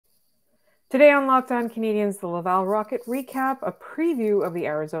Today on Locked On Canadiens, the Laval Rocket recap, a preview of the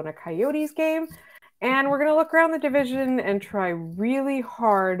Arizona Coyotes game, and we're going to look around the division and try really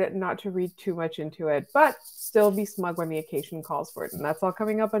hard not to read too much into it, but still be smug when the occasion calls for it. And that's all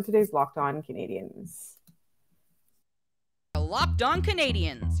coming up on today's Locked On Canadiens. Locked On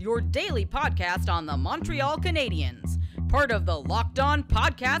Canadiens, your daily podcast on the Montreal Canadiens, part of the Locked On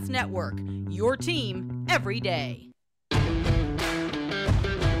Podcast Network, your team every day.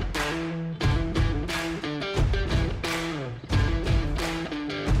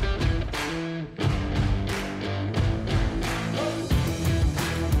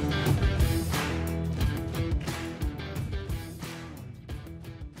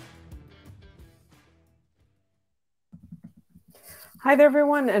 Hi there,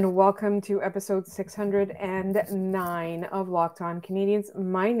 everyone, and welcome to episode 609 of Locked On Canadiens.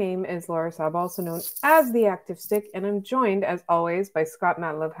 My name is Laura Saab, also known as the Active Stick, and I'm joined, as always, by Scott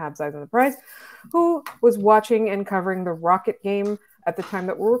Matla of Habs Eyes on the Prize, who was watching and covering the Rocket game at the time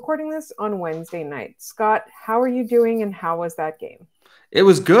that we're recording this on Wednesday night. Scott, how are you doing, and how was that game? It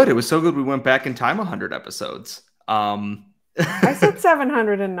was good. It was so good we went back in time 100 episodes. I said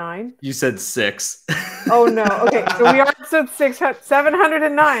 709. You said 6. Oh, no. Okay, so we are episode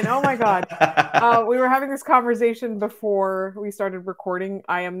 709. Oh, my God. We were having this conversation before we started recording.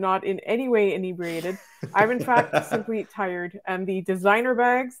 I am not in any way inebriated. I'm, in fact, simply tired. And the designer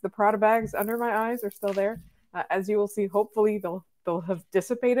bags, the Prada bags under my eyes are still there. As you will see, hopefully they'll have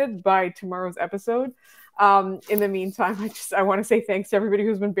dissipated by tomorrow's episode. In the meantime, I want to say thanks to everybody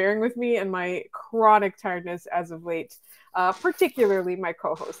who's been bearing with me and my chronic tiredness as of late. Particularly my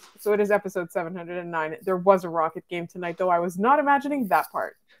co-host. So it is episode 709. There was a Rocket game tonight, though I was not imagining that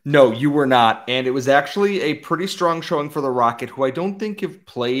part. No, you were not. And it was actually a pretty strong showing for the Rocket, who I don't think have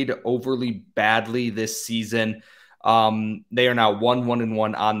played overly badly this season. They are now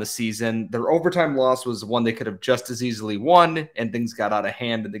 1-1-1 on the season. Their overtime loss was one they could have just as easily won, and things got out of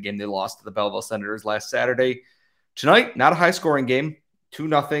hand in the game they lost to the Belleville Senators last Saturday. Tonight, not a high-scoring game.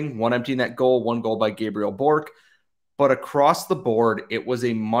 2-0, one empty net goal, one goal by Gabriel Bourque. But across the board, it was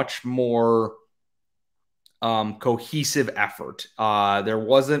a much more cohesive effort. There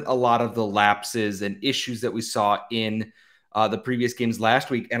wasn't a lot of the lapses and issues that we saw in the previous games last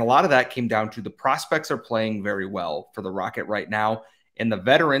week. And a lot of that came down to the prospects are playing very well for the Rocket right now. And the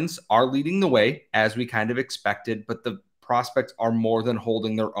veterans are leading the way, as we kind of expected. But the prospects are more than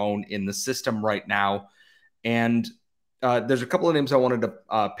holding their own in the system right now. And there's a couple of names I wanted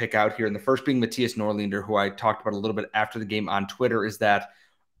to pick out here. And the first being Mattias Norlinder, who I talked about a little bit after the game on Twitter, is that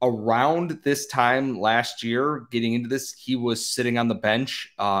around this time last year, getting into this, he was sitting on the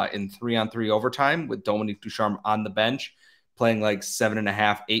bench in 3-on-3 overtime with Dominique Ducharme on the bench, playing like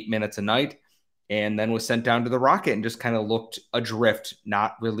 7.5, 8 minutes a night, and then was sent down to the Rocket and just kind of looked adrift,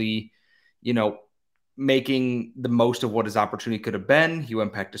 not really, making the most of what his opportunity could have been. He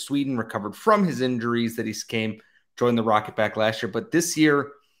went back to Sweden, recovered from his injuries that he joined the Rocket back last year. But this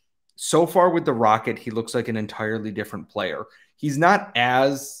year, so far with the Rocket, he looks like an entirely different player. He's not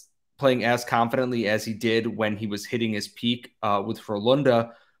playing as confidently as he did when he was hitting his peak with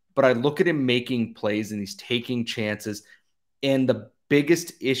Frölunda, but I look at him making plays and he's taking chances. And the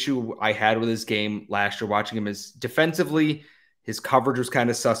biggest issue I had with his game last year watching him is defensively, his coverage was kind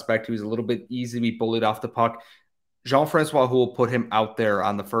of suspect. He was a little bit easy to be bullied off the puck. Jean-Francois, who will put him out there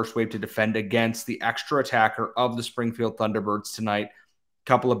on the first wave to defend against the extra attacker of the Springfield Thunderbirds tonight.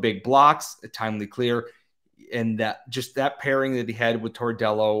 Couple of big blocks, a timely clear, and that pairing that he had with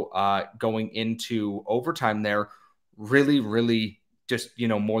Tordello going into overtime there really, really just,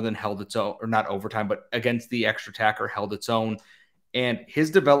 more than held its own, or not overtime, but against the extra attacker held its own. And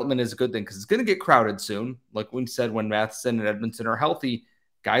his development is a good thing because it's going to get crowded soon. Like we said, when Matheson and Edmondson are healthy,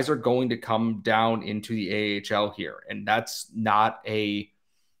 guys are going to come down into the AHL here, and that's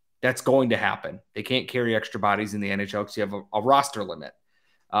going to happen. They can't carry extra bodies in the NHL because you have a roster limit.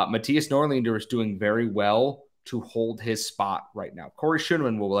 Mattias Norlinder is doing very well to hold his spot right now. Corey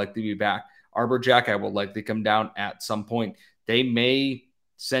Schoeneman will likely be back. Arbor Jacki will likely come down at some point. They may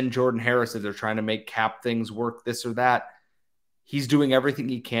send Jordan Harris if they're trying to make cap things work, this or that. He's doing everything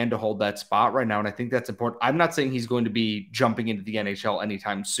he can to hold that spot right now, and I think that's important. I'm not saying he's going to be jumping into the NHL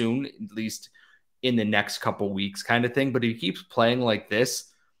anytime soon, at least in the next couple weeks kind of thing, but if he keeps playing like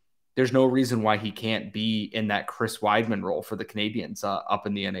this, there's no reason why he can't be in that Chris Weidman role for the Canadiens up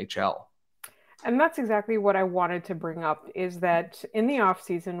in the NHL. And that's exactly what I wanted to bring up, is that in the off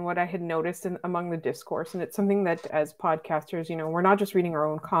season, what I had noticed among the discourse, and it's something that as podcasters, we're not just reading our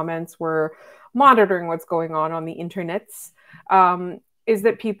own comments, we're monitoring what's going on the internets, is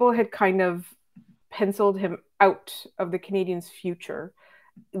that people had kind of penciled him out of the Canadiens' future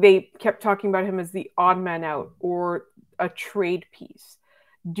they kept talking about him as the odd man out or a trade piece.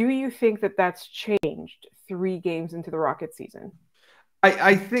 Do you think that that's changed 3 games into the Rocket season?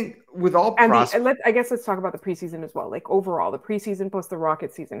 I think with all I guess let's talk about the preseason as well. Like overall, the preseason plus the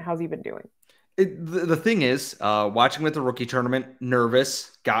Rocket season, how's he been doing? The thing is, watching with the rookie tournament,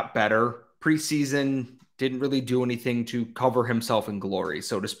 nervous, got better. Preseason didn't really do anything to cover himself in glory,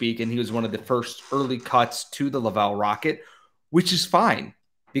 so to speak. And he was one of the first early cuts to the Laval Rocket, which is fine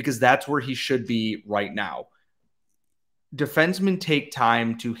because that's where he should be right now. Defensemen take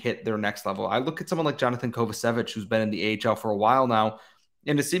time to hit their next level. I look at someone like Jonathan Kovacevic, who's been in the AHL for a while now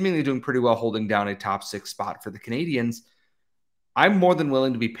and is seemingly doing pretty well holding down a top 6 spot for the Canadiens. I'm more than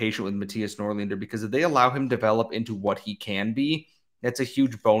willing to be patient with Mattias Norlinder because if they allow him to develop into what he can be, that's a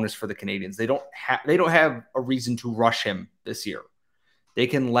huge bonus for the Canadiens. They don't have a reason to rush him this year. They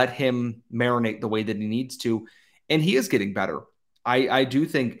can let him marinate the way that he needs to, and he is getting better. I do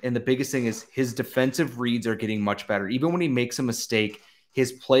think, and the biggest thing is his defensive reads are getting much better. Even when he makes a mistake,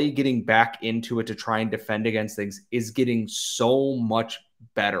 his play getting back into it to try and defend against things is getting so much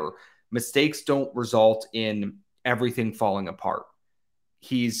better. Mistakes don't result in everything falling apart.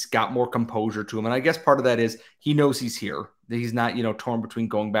 He's got more composure to him. And I guess part of that is he knows he's here. He's not, torn between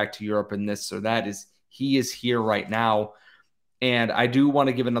going back to Europe and this or that. He is here right now. And I do want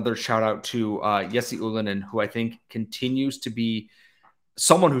to give another shout out to Ylonen, who I think continues to be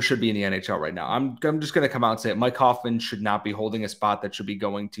someone who should be in the NHL right now. I'm just going to come out and say it. Mike Hoffman should not be holding a spot that should be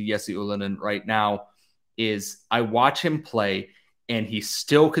going to Ylonen right now. I watch him play and he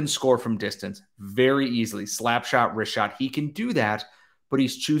still can score from distance very easily. Slap shot, wrist shot. He can do that, but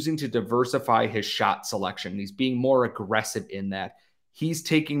he's choosing to diversify his shot selection. He's being more aggressive in that. He's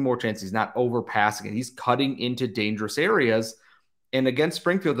taking more chances. He's not overpassing it. He's cutting into dangerous areas. And against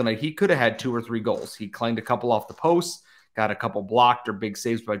Springfield tonight, he could have had 2 or 3 goals. He clanged a couple off the post, got a couple blocked or big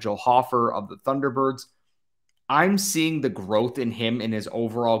saves by Joel Hofer of the Thunderbirds. I'm seeing the growth in him in his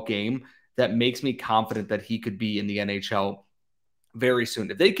overall game that makes me confident that he could be in the NHL very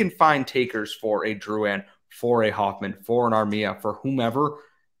soon. If they can find takers for a Drouin, for a Hoffman, for an Armia, for whomever,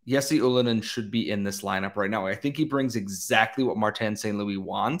 Jesse Ylonen should be in this lineup right now. I think he brings exactly what Martin St. Louis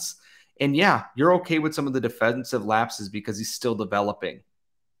wants. And yeah, you're okay with some of the defensive lapses because he's still developing.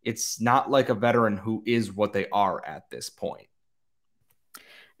 It's not like a veteran who is what they are at this point.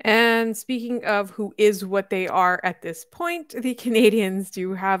 And speaking of who is what they are at this point, the Canadiens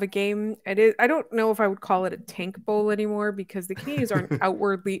do have a game. I don't know if I would call it a tank bowl anymore because the Canadiens aren't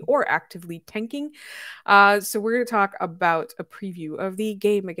outwardly or actively tanking. So we're going to talk about a preview of the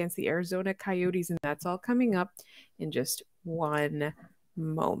game against the Arizona Coyotes, and that's all coming up in just one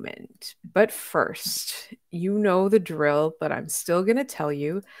moment. But first, you know the drill, but I'm still going to tell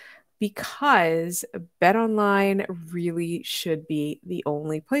you, because BetOnline really should be the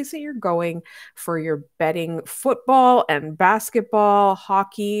only place that you're going for your betting football and basketball,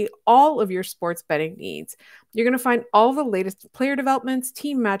 hockey, all of your sports betting needs. You're going to find all the latest player developments,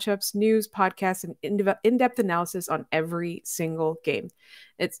 team matchups, news, podcasts, and in-depth analysis on every single game.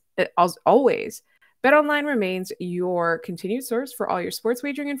 As always, BetOnline remains your continued source for all your sports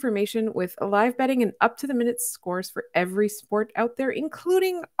wagering information with live betting and up-to-the-minute scores for every sport out there,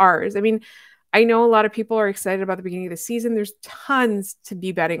 including ours. I mean, I know a lot of people are excited about the beginning of the season. There's tons to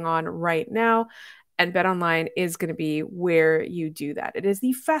be betting on right now, and BetOnline is going to be where you do that. It is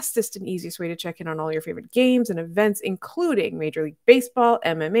the fastest and easiest way to check in on all your favorite games and events, including Major League Baseball,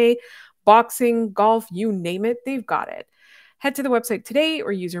 MMA, boxing, golf, you name it, they've got it. Head to the website today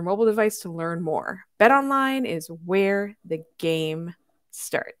or use your mobile device to learn more. BetOnline is where the game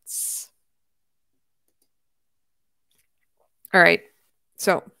starts. All right,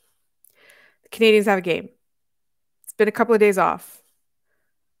 so the Canadiens have a game. It's been a couple of days off.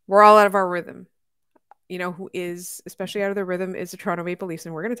 We're all out of our rhythm. You know who is especially out of their rhythm is the Toronto Maple Leafs,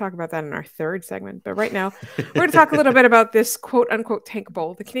 and we're going to talk about that in our third segment. But right now, we're going to talk a little bit about this quote-unquote tank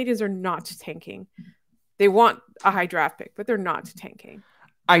bowl. The Canadiens are not tanking. They want a high draft pick, but they're not tanking.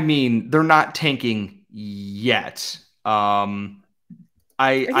 I mean, they're not tanking yet. I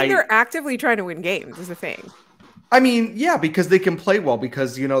think they're actively trying to win games is the thing. I mean, yeah, because they can play well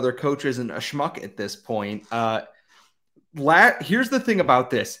because, their coach isn't a schmuck at this point. Here's the thing about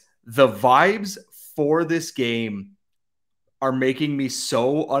this. The vibes for this game are making me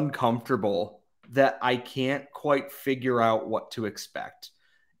so uncomfortable that I can't quite figure out what to expect.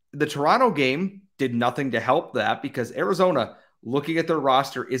 The Toronto game did nothing to help that because Arizona, looking at their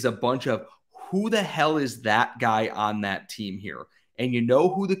roster, is a bunch of who the hell is that guy on that team here? And you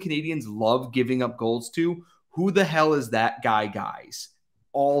know who the Canadiens love giving up goals to? Who the hell is that guy, guys?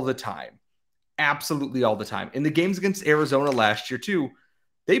 All the time. Absolutely all the time. In the games against Arizona last year, too,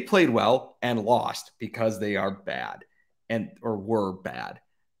 They played well and lost because they are bad or were bad.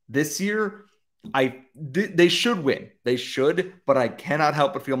 This year, they should win. They should, but I cannot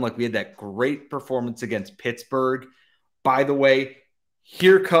help but feel like we had that great performance against Pittsburgh. By the way,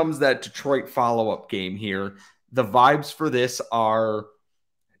 here comes that Detroit follow-up game here. The vibes for this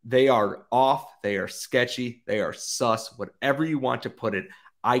they are off, they are sketchy, they are sus, whatever you want to put it.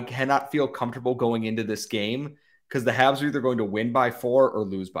 I cannot feel comfortable going into this game because the Habs are either going to win by 4 or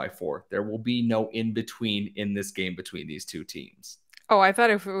lose by 4. There will be no in-between in this game between these two teams. Oh, I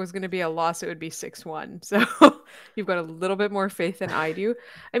thought if it was going to be a loss, it would be 6-1. So you've got a little bit more faith than I do.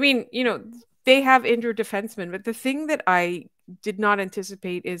 I mean, they have injured defensemen, but the thing that I did not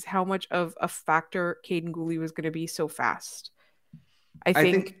anticipate is how much of a factor Caden Gooley was going to be so fast. I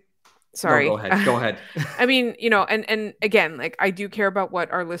think sorry. No, go ahead. I mean, and again, like I do care about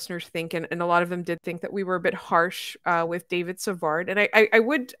what our listeners think. And a lot of them did think that we were a bit harsh with David Savard. And I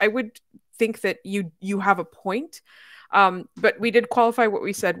would think that you have a point. But we did qualify what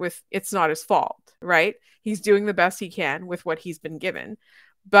we said with it's not his fault, right? He's doing the best he can with what he's been given.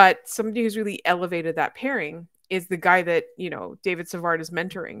 But somebody who's really elevated that pairing is the guy that, David Savard is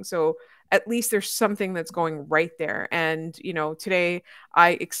mentoring. So at least there's something that's going right there. And, today I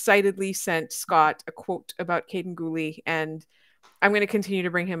excitedly sent Scott a quote about Caden Gooley, and I'm going to continue to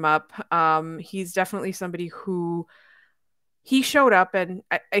bring him up. He's definitely somebody who he showed up, and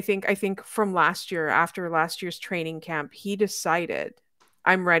I think from last year, after last year's training camp, he decided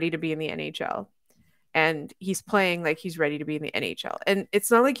I'm ready to be in the NHL. And he's playing like he's ready to be in the NHL. And it's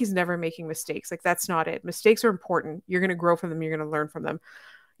not like he's never making mistakes. Like, that's not it. Mistakes are important. You're going to grow from them. You're going to learn from them.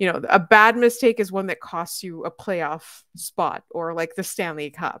 A bad mistake is one that costs you a playoff spot or like the Stanley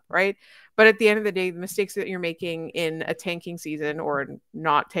Cup, right? But at the end of the day, the mistakes that you're making in a tanking season or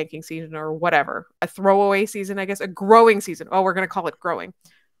not tanking season or whatever, a throwaway season, I guess, a growing season. Oh, we're going to call it growing.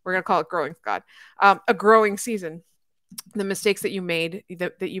 We're going to call it growing, Scott. A growing season. The mistakes that you made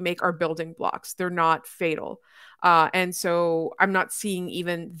that you make are building blocks. They're not fatal. And so I'm not seeing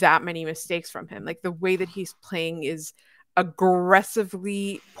even that many mistakes from him. Like, the way that he's playing is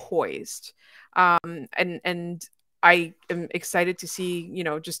aggressively poised. And I am excited to see,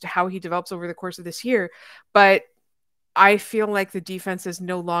 just how he develops over the course of this year. But I feel like the defense is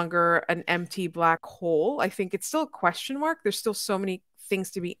no longer an empty black hole. I think it's still a question mark. There's still so many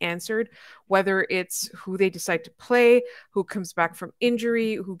things to be answered, whether it's who they decide to play, who comes back from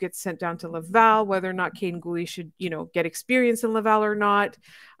injury, who gets sent down to Laval, whether or not Caden Gooley should, get experience in Laval or not.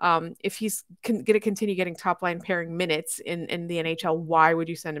 If he's going to continue getting top line pairing minutes in the NHL, why would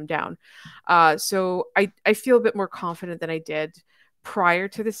you send him down? So I feel a bit more confident than I did prior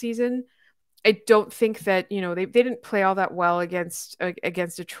to the season. I don't think that, they didn't play all that well against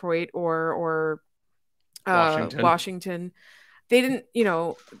Detroit or Washington. They didn't,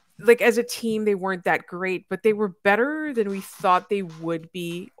 like, as a team, they weren't that great, but they were better than we thought they would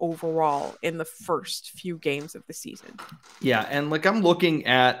be overall in the first few games of the season. Yeah, and like, I'm looking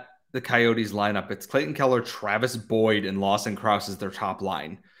at the Coyotes lineup. It's Clayton Keller, Travis Boyd, and Lawson Krause is their top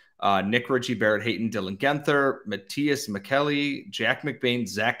line. Nick Ritchie, Barrett Hayton, Dylan Genther, Matthias McKelly, Jack McBain,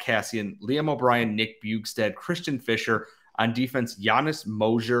 Zach Cassian, Liam O'Brien, Nick Bugstead, Christian Fisher. On defense, Giannis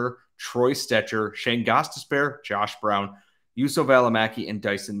Mosier, Troy Stetcher, Shane Gostisbehere, Josh Brown, Yusuf Alamaki, and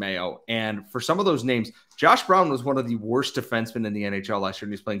Dyson Mayo. And for some of those names, Josh Brown was one of the worst defensemen in the NHL last year,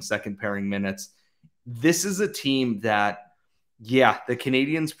 and he's playing second pairing minutes. This is a team that, yeah, the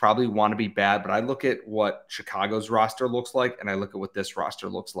Canadiens probably want to be bad, but I look at what Chicago's roster looks like, and I look at what this roster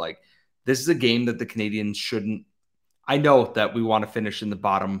looks like. This is a game that the Canadiens shouldn't. I know that we want to finish in the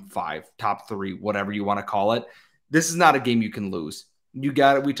bottom 5, top 3, whatever you want to call it. This is not a game you can lose. You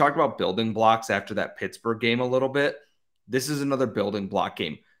got it. We talked about building blocks after that Pittsburgh game a little bit. This is another building block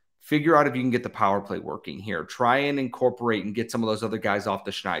game. Figure out if you can get the power play working here. Try and incorporate and get some of those other guys off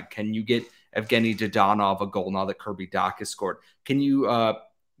the schneid. Can you get Evgeny Dodonov a goal now that Kirby Dach has scored? Can you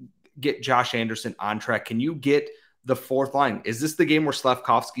get Josh Anderson on track? Can you get the fourth line? Is this the game where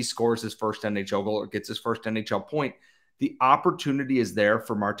Slavkovsky scores his first NHL goal or gets his first NHL point? The opportunity is there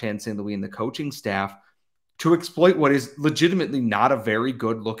for Martin St. Louis and the coaching staff to exploit what is legitimately not a very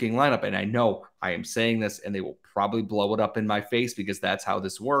good-looking lineup. And I know I am saying this, and they will probably blow it up in my face because that's how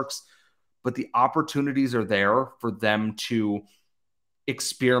this works. But the opportunities are there for them to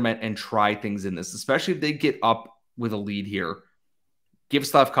experiment and try things in this, especially if they get up with a lead here. Give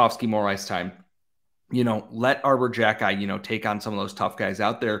Slavkovsky more ice time. Let Arbor Jacki, take on some of those tough guys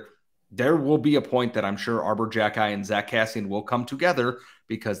out there. There will be a point that I'm sure Arbor Jacki and Zach Cassian will come together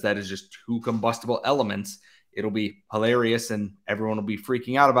because that is just two combustible elements. It'll be hilarious and everyone will be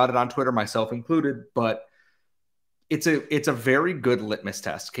freaking out about it on Twitter, myself included. But it's a very good litmus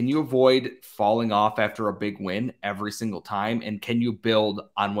test. Can you avoid falling off after a big win every single time? And can you build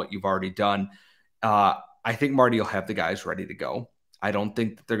on what you've already done? I think Marty will have the guys ready to go. I don't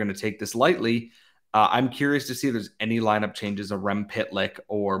think that they're going to take this lightly. I'm curious to see if there's any lineup changes, a Rem Pitlick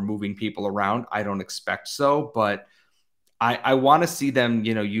or moving people around. I don't expect so, but I want to see them,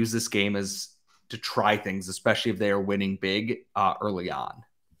 use this game to try things, especially if they are winning big early on.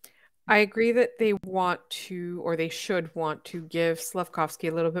 I agree that they want to, or they should want to give Slavkovsky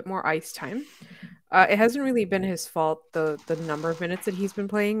a little bit more ice time. It hasn't really been his fault, the number of minutes that he's been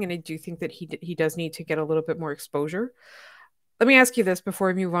playing, and I do think that he does need to get a little bit more exposure. Let me ask you this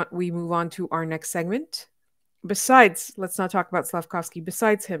before we move on to our next segment. Besides, let's not talk about Slavkovsky.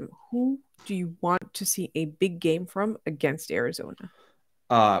 Besides him, who do you want to see a big game from against Arizona?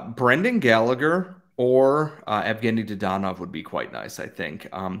 Brendan Gallagher or Evgeny Dodonov would be quite nice, I think.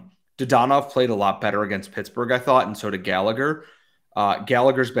 Dodonov played a lot better against Pittsburgh, I thought, and so did Gallagher.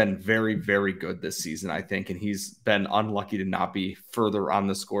 Gallagher's been very, very good this season, I think, and he's been unlucky to not be further on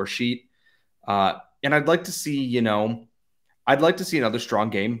the score sheet. And I'd like to see, another strong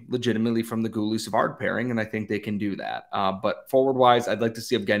game legitimately from the Goulet-Savard pairing, and I think they can do that. But forward-wise, I'd like to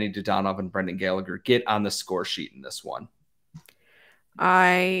see Evgeny Dodonov and Brendan Gallagher get on the score sheet in this one.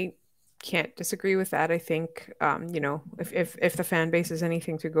 I can't disagree with that. I think, if the fan base is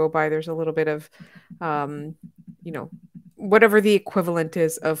anything to go by, there's a little bit of, whatever the equivalent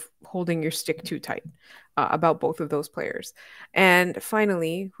is of holding your stick too tight about both of those players. And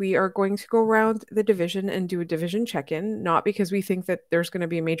finally, we are going to go around the division and do a division check-in, not because we think that there's going to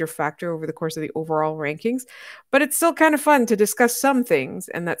be a major factor over the course of the overall rankings, but it's still kind of fun to discuss some things,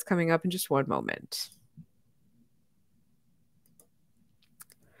 and that's coming up in just one moment.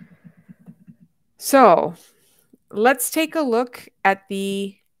 So let's take a look at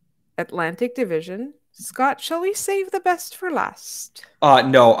the Atlantic Division. Scott, shall we save the best for last?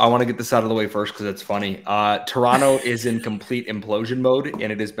 No, I want to get this out of the way first because it's funny. Toronto is in complete implosion mode,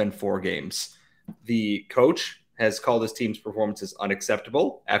 and it has been 4 games. The coach has called his team's performances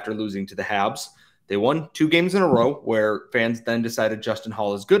unacceptable after losing to the Habs. They won 2 games in a row where fans then decided Justin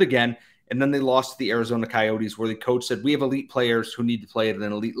Hall is good again. And then they lost to the Arizona Coyotes, where the coach said, we have elite players who need to play at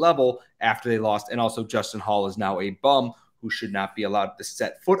an elite level after they lost. And also Justin Hall is now a bum who should not be allowed to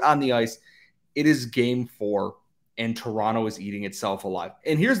set foot on the ice. It is game 4, and Toronto is eating itself alive.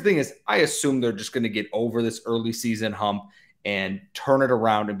 And here's the thing is, I assume they're just going to get over this early season hump and turn it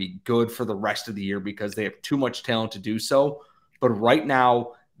around and be good for the rest of the year because they have too much talent to do so. But right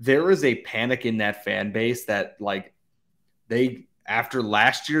now, there is a panic in that fan base that, after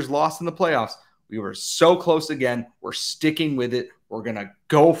last year's loss in the playoffs, we were so close again. We're sticking with it. We're going to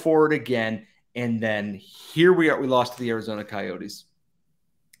go for it again. And then here we are. We lost to the Arizona Coyotes.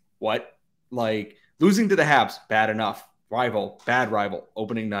 What? Losing to the Habs, bad enough. Bad rival,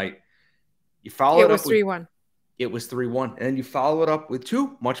 opening night. You follow it up. It was 3-1. It was 3-1. And then you follow it up with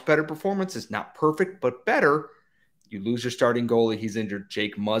 2 much better performances. Not perfect, but better. You lose your starting goalie. He's injured.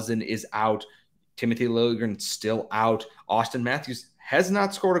 Jake Muzzin is out. Timothy Liljegren still out. Austin Matthews has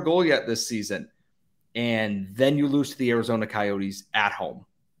not scored a goal yet this season. And then you lose to the Arizona Coyotes at home.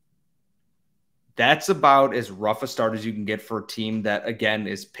 That's about as rough a start as you can get for a team that, again,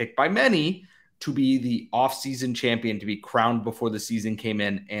 is picked by many to be the off-season champion, to be crowned before the season came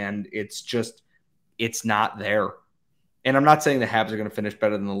in. And it's not there. And I'm not saying the Habs are going to finish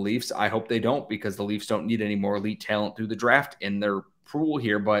better than the Leafs. I hope they don't, because the Leafs don't need any more elite talent through the draft in their pool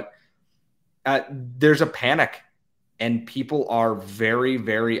here. But there's a panic, and people are very,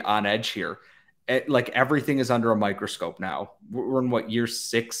 very on edge here. Everything is under a microscope now. We're in year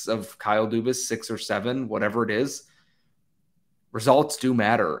 6 of Kyle Dubas, 6 or 7, whatever it is. Results do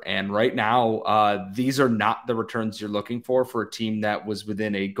matter. And right now, these are not the returns you're looking for a team that was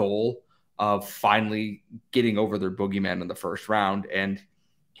within a goal of finally getting over their boogeyman in the first round. And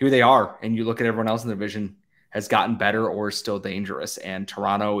here they are. And you look at everyone else in the division has gotten better or is still dangerous. And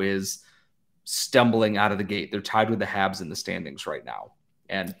Toronto is stumbling out of the gate. They're tied with the Habs in the standings right now.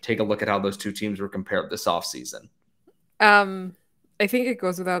 And take a look at how those 2 teams were compared this offseason. I think it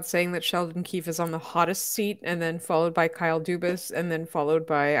goes without saying that Sheldon Keefe is on the hottest seat, and then followed by Kyle Dubas, and then followed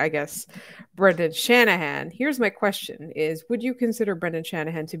by, I guess, Brendan Shanahan. Here's my question is, would you consider Brendan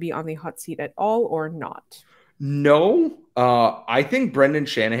Shanahan to be on the hot seat at all or not? No. I think Brendan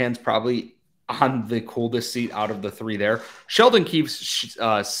Shanahan's probably on the coldest seat out of the 3 there. Sheldon Keefe's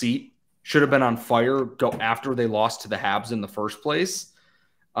seat should have been on fire after they lost to the Habs in the first place.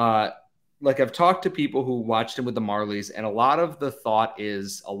 I've talked to people who watched him with the Marlies, and a lot of the thought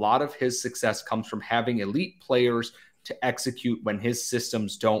is a lot of his success comes from having elite players to execute when his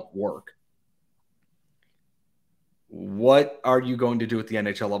systems don't work. what are you going to do at the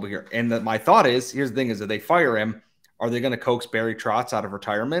NHL level here? And my thought is, here's the thing, is that they fire him, are they going to coax Barry Trotz out of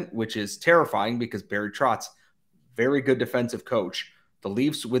retirement, which is terrifying because Barry Trotz, very good defensive coach. The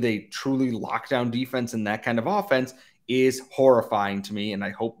Leafs with a truly lockdown defense and that kind of offense is horrifying to me, and I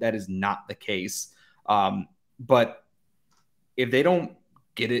hope that is not the case. But if they don't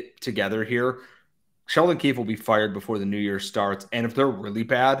get it together here, Sheldon Keefe will be fired before the new year starts, and if they're really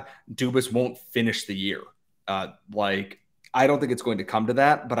bad, Dubas won't finish the year. I don't think it's going to come to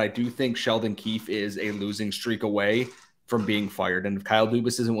that, but I do think Sheldon Keefe is a losing streak away from being fired. And if Kyle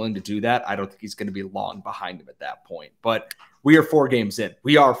Dubas isn't willing to do that, I don't think he's going to be long behind him at that point. But we are 4 games in.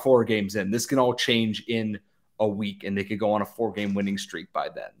 This can all change in a week, and they could go on a 4-game winning streak by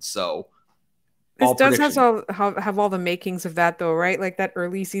then. So this does have all the makings of that, though, right? Like that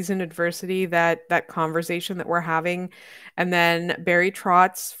early season adversity, that conversation that we're having. And then Barry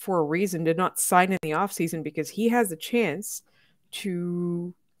Trotz, for a reason, did not sign in the offseason because he has a chance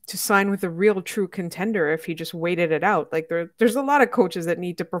to sign with a real true contender if he just waited it out. Like there's a lot of coaches that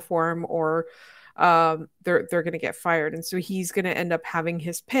need to perform or they're going to get fired. And so he's going to end up having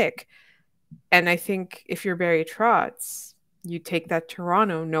his pick. And I think if you're Barry Trotz, you take that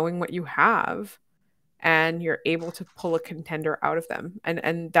Toronto knowing what you have and you're able to pull a contender out of them.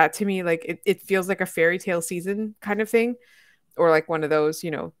 And that to me, like it feels like a fairy tale season kind of thing, or like one of those,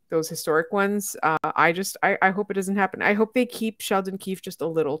 those historic ones. I hope it doesn't happen. I hope they keep Sheldon Keefe just a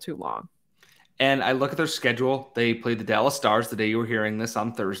little too long. And I look at their schedule. They play the Dallas Stars the day you were hearing this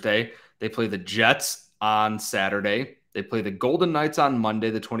on Thursday. They play the Jets on Saturday. They play the Golden Knights on Monday,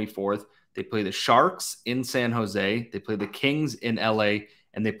 the 24th. They play the Sharks in San Jose. They play the Kings in LA,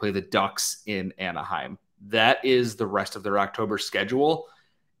 and they play the Ducks in Anaheim. That is the rest of their October schedule.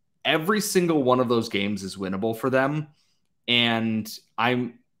 Every single one of those games is winnable for them. And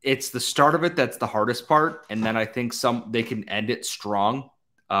it's the start of it that's the hardest part. And then I think they can end it strong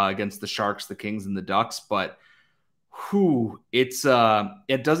against the Sharks, the Kings, and the Ducks. But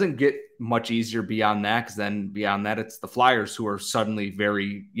it doesn't get much easier beyond that, because then beyond that, it's the Flyers who are suddenly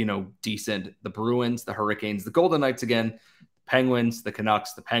very, decent. The Bruins, the Hurricanes, the Golden Knights again, Penguins, the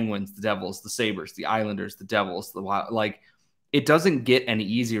Canucks, the Penguins, the Devils, the Sabres, the Islanders, the Devils, it doesn't get any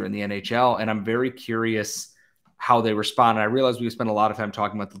easier in the NHL. And I'm very curious how they respond. And I realize we spent a lot of time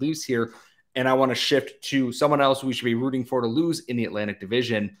talking about the Leafs here, and I want to shift to someone else we should be rooting for to lose in the Atlantic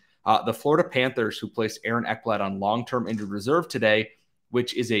Division. The Florida Panthers, who placed Aaron Ekblad on long-term injured reserve today,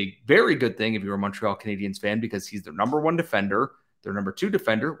 which is a very good thing if you're a Montreal Canadiens fan, because he's their number 1 defender. Their number 2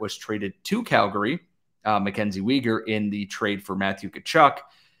 defender was traded to Calgary, Mackenzie Weegar, in the trade for Matthew Tkachuk.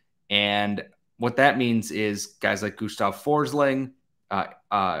 And what that means is guys like Gustav Forsling,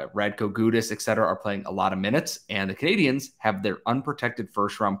 Radko Gudas, et cetera, are playing a lot of minutes. And the Canadiens have their unprotected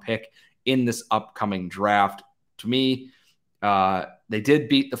first-round pick in this upcoming draft. To me, they did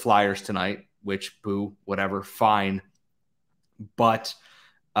beat the Flyers tonight, which, boo, whatever, fine. But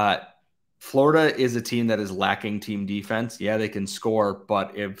Florida is a team that is lacking team defense. Yeah, they can score,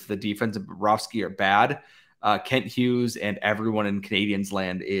 but if the defense of Bobrovsky are bad, Kent Hughes and everyone in Canadiens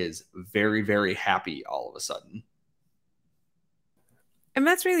land is very, very happy all of a sudden. And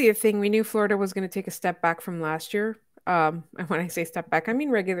that's really a thing. We knew Florida was going to take a step back from last year. And when I say step back, I mean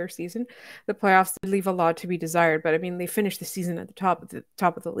regular season. The playoffs did leave a lot to be desired, but I mean, they finished the season at the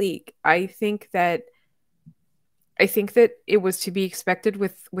top of the league. I think that it was to be expected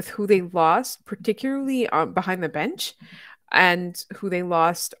with who they lost, particularly behind the bench, and who they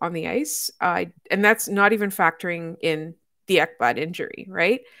lost on the ice. And that's not even factoring in the Ekblad injury,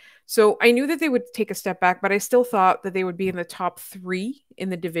 right? So I knew that they would take a step back, but I still thought that they would be in the top 3 in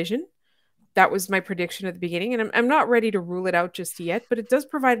the division. That was my prediction at the beginning, and I'm not ready to rule it out just yet, but it does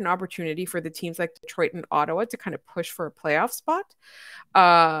provide an opportunity for the teams like Detroit and Ottawa to kind of push for a playoff spot,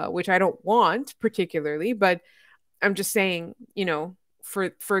 which I don't want particularly, but I'm just saying, for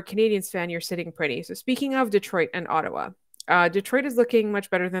a Canadiens fan, you're sitting pretty. So speaking of Detroit and Ottawa, Detroit is looking much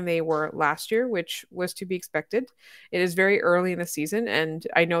better than they were last year, which was to be expected. It is very early in the season, and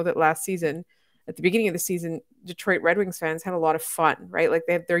I know that last season, at the beginning of the season, Detroit Red Wings fans had a lot of fun, right? Like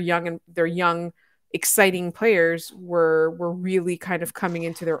their young, exciting players were really kind of coming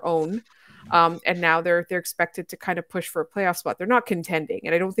into their own. And now they're expected to kind of push for a playoff spot. They're not contending,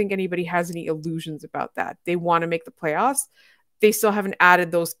 and I don't think anybody has any illusions about that. They want to make the playoffs. They still haven't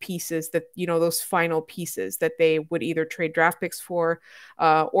added those pieces that, those final pieces that they would either trade draft picks for,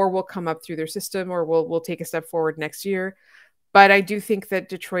 or will come up through their system, or will take a step forward next year. But I do think that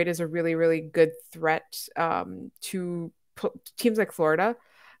Detroit is a really, really good threat to teams like Florida.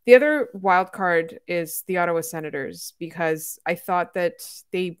 The other wild card is the Ottawa Senators, because I thought that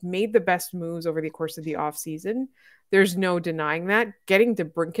they made the best moves over the course of the offseason. There's no denying that. Getting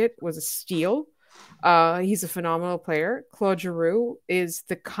DeBrincat was a steal. He's a phenomenal player. Claude Giroux is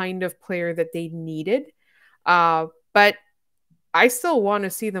the kind of player that they needed. But I still want to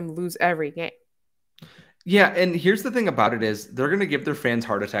see them lose every game. Yeah, and here's the thing about it is they're going to give their fans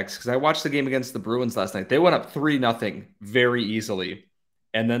heart attacks, because I watched the game against the Bruins last night. They went up 3-0 very easily,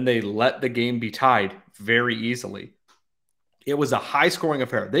 and then they let the game be tied very easily. It was a high-scoring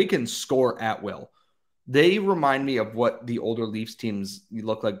affair. They can score at will. They remind me of what the older Leafs teams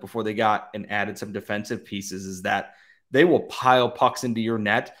look like before they got and added some defensive pieces, is that they will pile pucks into your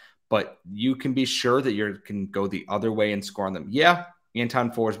net, but you can be sure that you can go the other way and score on them. Yeah,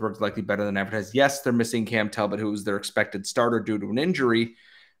 Anton Forsberg's likely better than advertised. Yes, they're missing Cam Talbot, who was their expected starter due to an injury,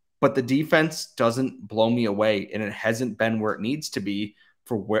 but the defense doesn't blow me away, and it hasn't been where it needs to be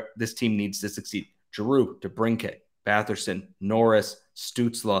for where this team needs to succeed. Giroux, DeBrincat, Batherson, Norris,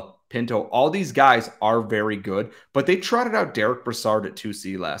 Stützle, Pinto, all these guys are very good, but they trotted out Derek Brassard at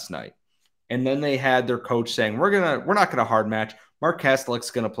 2C last night. And then they had their coach saying, we're not going to hard match. Mark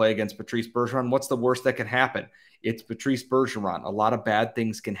Kastelik's going to play against Patrice Bergeron. What's the worst that can happen? It's Patrice Bergeron. A lot of bad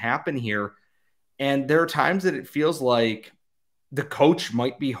things can happen here. And there are times that it feels like the coach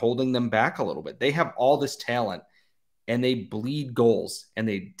might be holding them back a little bit. They have all this talent, and they bleed goals, and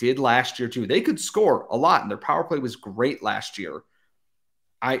they did last year too. They could score a lot, and their power play was great last year.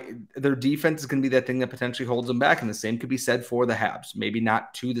 Their defense is going to be that thing that potentially holds them back, and the same could be said for the Habs. Maybe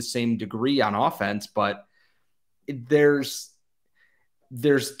not to the same degree on offense, but there's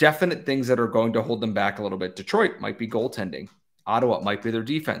definite things that are going to hold them back a little bit. Detroit might be goaltending. Ottawa might be their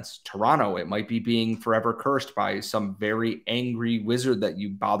defense. Toronto, it might be being forever cursed by some very angry wizard that you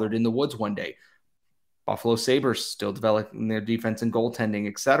bothered in the woods one day. Buffalo Sabres still developing their defense and goaltending,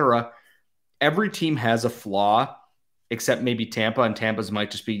 etc. Every team has a flaw, except maybe Tampa, and Tampa's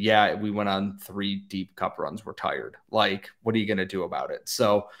might just be, yeah, we went on 3 deep cup runs. We're tired. Like, what are you going to do about it?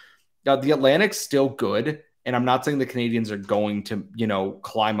 So the Atlantic's still good. And I'm not saying the Canadiens are going to,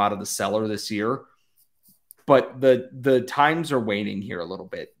 climb out of the cellar this year, but the times are waning here a little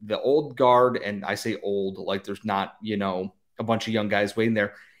bit. The old guard, and I say old, like there's not, a bunch of young guys waiting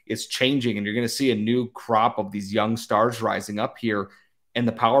there. It's changing, and you're going to see a new crop of these young stars rising up here. And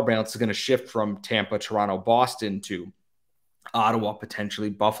the power balance is going to shift from Tampa, Toronto, Boston to Ottawa, potentially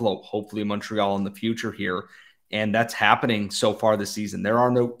Buffalo, hopefully Montreal in the future here. And that's happening so far this season. There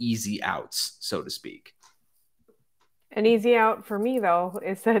are no easy outs, so to speak. An easy out for me, though,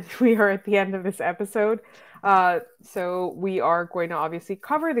 is that we are at the end of this episode. So we are going to obviously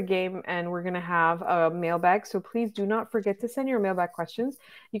cover the game, and we're going to have a mailbag. So please do not forget to send your mailbag questions.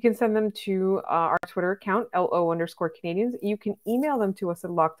 You can send them to our Twitter account, LO_Canadiens. You can email them to us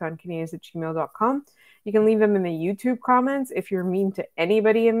at lockedoncanadiens@gmail.com. You can leave them in the YouTube comments. If you're mean to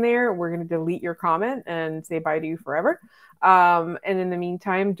anybody in there, we're going to delete your comment and say bye to you forever. And in the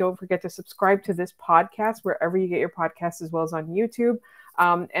meantime, don't forget to subscribe to this podcast wherever you get your podcasts, as well as on YouTube.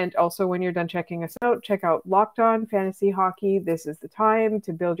 And also, when you're done checking us out, check out Locked On Fantasy Hockey. This is the time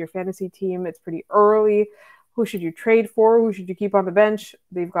to build your fantasy team. It's pretty early. Who should you trade for? Who should you keep on the bench?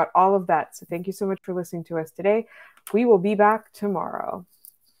 They've got all of that. So thank you so much for listening to us today. We will be back tomorrow.